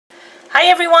Hi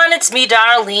everyone, it's me,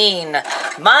 Darlene.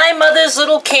 My mother's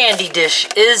little candy dish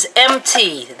is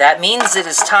empty. That means it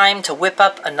is time to whip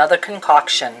up another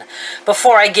concoction.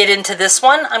 Before I get into this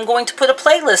one, I'm going to put a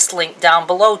playlist link down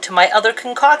below to my other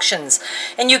concoctions.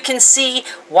 And you can see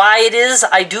why it is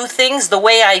I do things the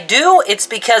way I do. It's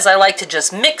because I like to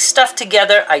just mix stuff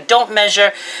together. I don't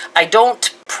measure. I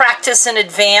don't practice in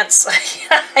advance.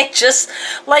 I just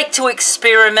like to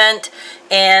experiment,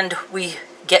 and we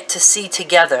get to see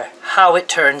together how it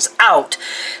turns out.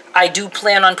 I do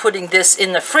plan on putting this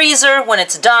in the freezer when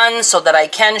it's done so that I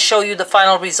can show you the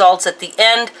final results at the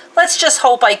end. Let's just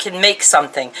hope I can make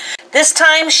something. This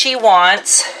time she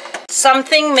wants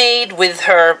something made with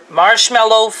her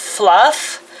marshmallow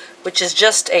fluff, which is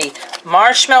just a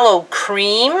marshmallow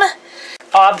cream.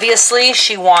 Obviously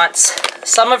she wants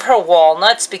some of her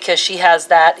walnuts because she has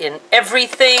that in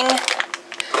everything.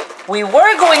 We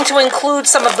were going to include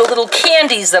some of the little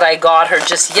candies that I got her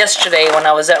just yesterday when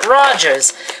I was at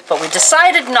Rogers, but we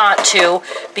decided not to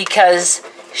because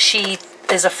she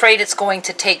is afraid it's going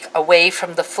to take away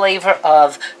from the flavor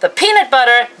of the peanut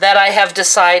butter that I have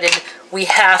decided we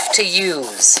have to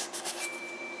use.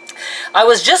 I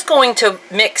was just going to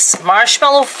mix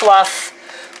marshmallow fluff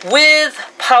with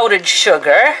powdered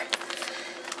sugar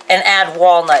and add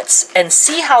walnuts and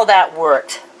see how that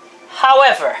worked.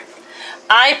 However,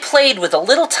 I played with a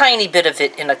little tiny bit of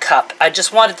it in a cup. I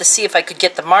just wanted to see if I could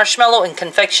get the marshmallow and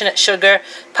confectionate sugar,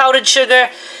 powdered sugar,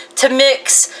 to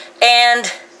mix, and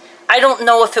I don't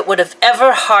know if it would have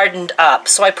ever hardened up.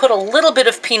 So I put a little bit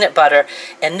of peanut butter,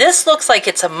 and this looks like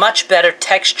it's a much better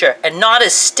texture and not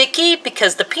as sticky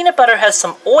because the peanut butter has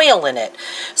some oil in it.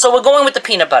 So we're going with the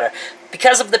peanut butter.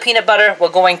 Because of the peanut butter, we're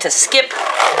going to skip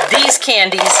these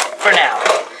candies for now.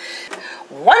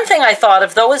 One thing I thought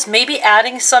of, though, is maybe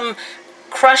adding some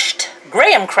crushed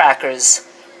graham crackers,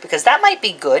 because that might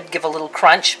be good, give a little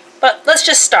crunch. But let's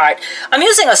just start. I'm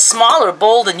using a smaller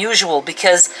bowl than usual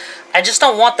because I just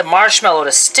don't want the marshmallow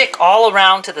to stick all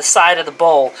around to the side of the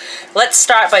bowl. Let's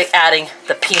start by adding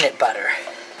the peanut butter.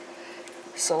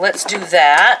 So let's do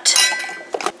that.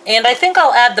 And I think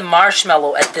I'll add the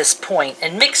marshmallow at this point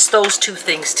and mix those two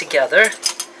things together.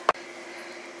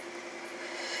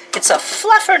 It's a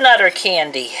Fluffernutter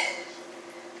candy.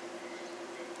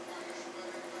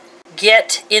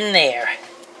 Get in there.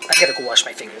 I gotta go wash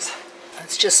my fingers.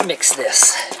 Let's just mix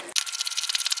this.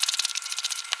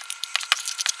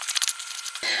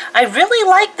 I really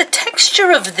like the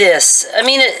texture of this. I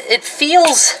mean, it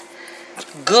feels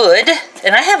good,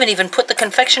 and I haven't even put the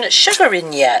confectionate sugar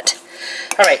in yet.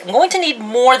 All right, I'm going to need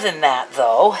more than that,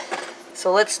 though.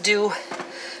 So let's do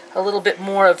a little bit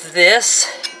more of this.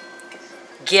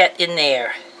 Get in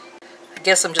there. I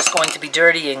guess I'm just going to be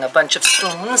dirtying a bunch of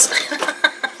spoons.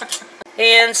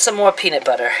 And some more peanut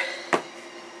butter.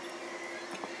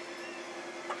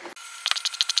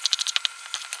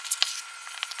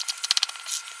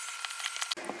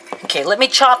 Okay, let me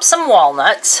chop some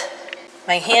walnuts.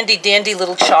 My handy dandy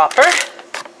little chopper.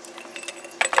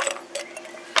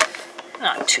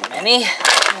 Not too many.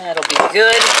 That'll be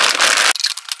good.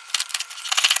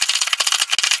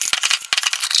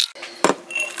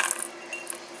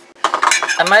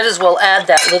 I might as well add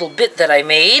that little bit that I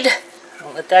made.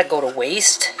 Don't let that go to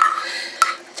waste.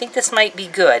 I think this might be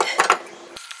good.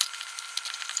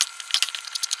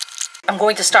 I'm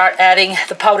going to start adding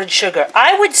the powdered sugar.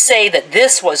 I would say that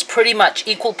this was pretty much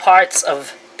equal parts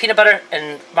of peanut butter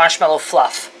and marshmallow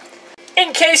fluff.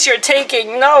 In case you're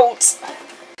taking notes.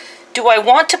 Do I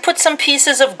want to put some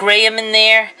pieces of graham in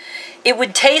there? It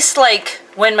would taste like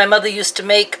when my mother used to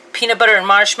make peanut butter and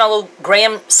marshmallow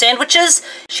graham sandwiches.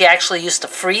 She actually used to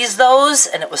freeze those,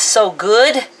 and it was so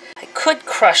good. I could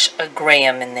crush a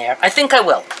graham in there. I think I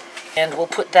will. And we'll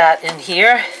put that in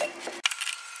here.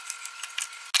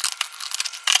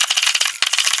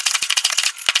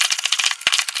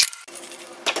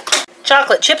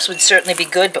 Chocolate chips would certainly be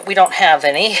good, but we don't have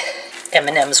any.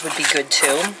 M&Ms would be good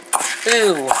too.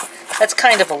 Ooh, that's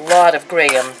kind of a lot of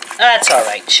graham. That's all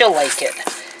right. She'll like it.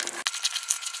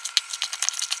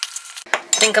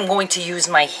 I think I'm going to use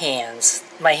my hands.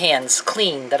 My hands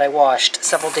clean that I washed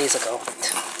several days ago.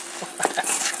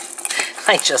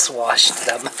 I just washed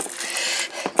them.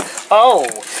 Oh,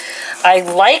 I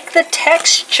like the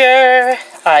texture.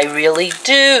 I really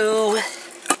do.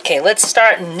 Okay, let's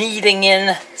start kneading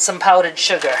in some powdered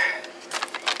sugar.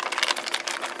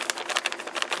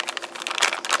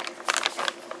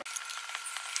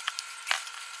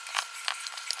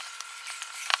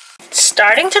 It's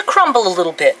starting to crumble a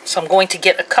little bit, so I'm going to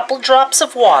get a couple drops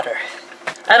of water.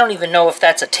 I don't even know if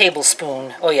that's a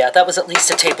tablespoon. Oh yeah, that was at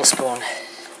least a tablespoon.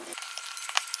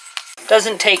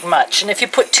 Doesn't take much. And if you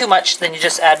put too much, then you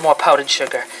just add more powdered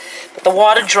sugar. But the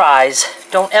water dries.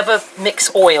 Don't ever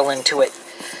mix oil into it,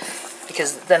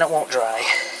 because then it won't dry.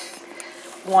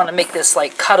 You want to make this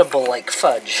like cuttable like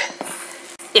fudge.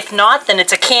 If not, then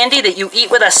it's a candy that you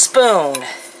eat with a spoon.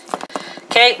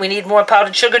 Okay, we need more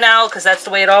powdered sugar now, because that's the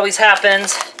way it always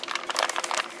happens.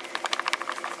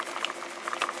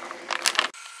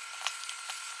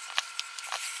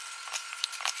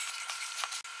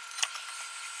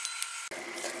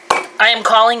 I am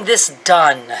calling this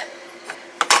done.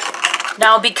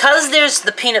 Now, because there's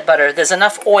the peanut butter, there's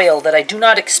enough oil that I do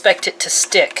not expect it to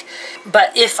stick.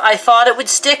 But if I thought it would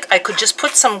stick, I could just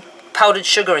put some powdered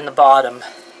sugar in the bottom.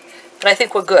 But I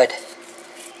think we're good.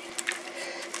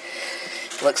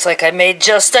 Looks like I made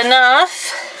just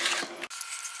enough.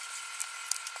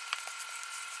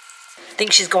 I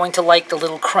think she's going to like the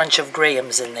little crunch of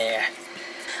grahams in there.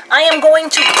 I am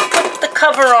going to put the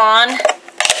cover on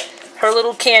her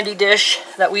little candy dish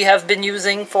that we have been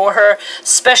using for her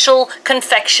special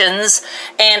confections.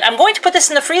 And I'm going to put this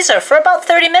in the freezer for about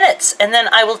 30 minutes. And then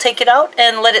I will take it out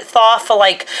and let it thaw for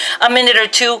like a minute or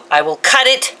two. I will cut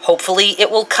it. Hopefully it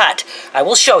will cut. I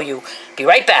will show you. Be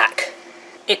right back.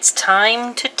 It's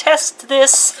time to test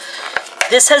this.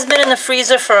 This has been in the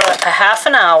freezer for a half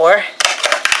an hour.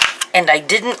 And I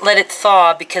didn't let it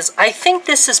thaw because I think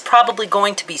this is probably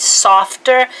going to be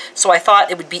softer, so I thought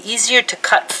it would be easier to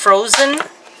cut frozen.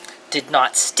 Did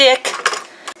not stick.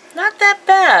 Not that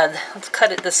bad. Let's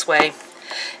cut it this way.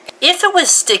 If it was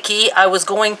sticky, I was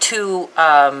going to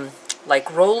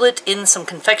like roll it in some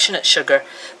confectionate sugar,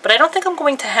 but I don't think I'm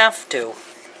going to have to.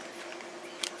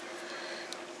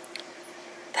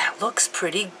 That looks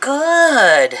pretty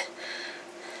good.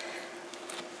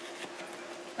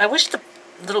 I wish the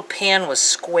little pan was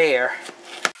square.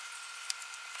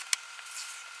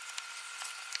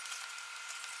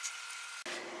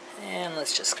 And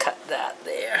let's just cut that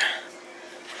there.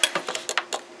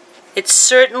 It's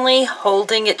certainly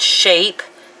holding its shape.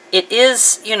 It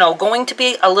is, you know, going to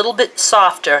be a little bit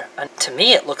softer. And to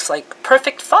me, it looks like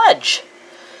perfect fudge.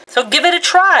 So give it a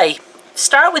try.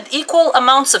 Start with equal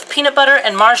amounts of peanut butter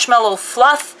and marshmallow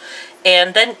fluff,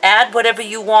 and then add whatever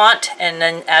you want, and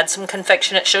then add some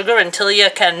confectionate sugar until you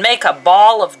can make a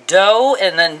ball of dough,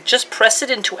 and then just press it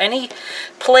into any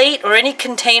plate or any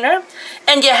container,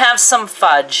 and you have some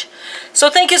fudge.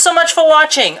 So thank you so much for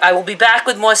watching. I will be back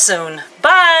with more soon.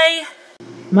 Bye!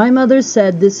 My mother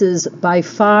said this is by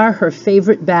far her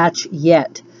favorite batch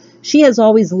yet. She has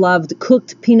always loved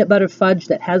cooked peanut butter fudge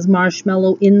that has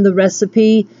marshmallow in the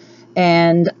recipe,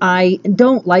 and I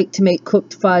don't like to make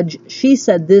cooked fudge. She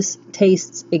said this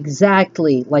tastes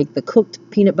exactly like the cooked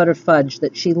peanut butter fudge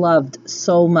that she loved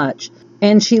so much.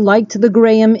 And she liked the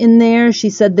graham in there. She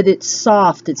said that it's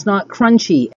soft, it's not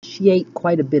crunchy. She ate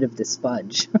quite a bit of this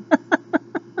fudge.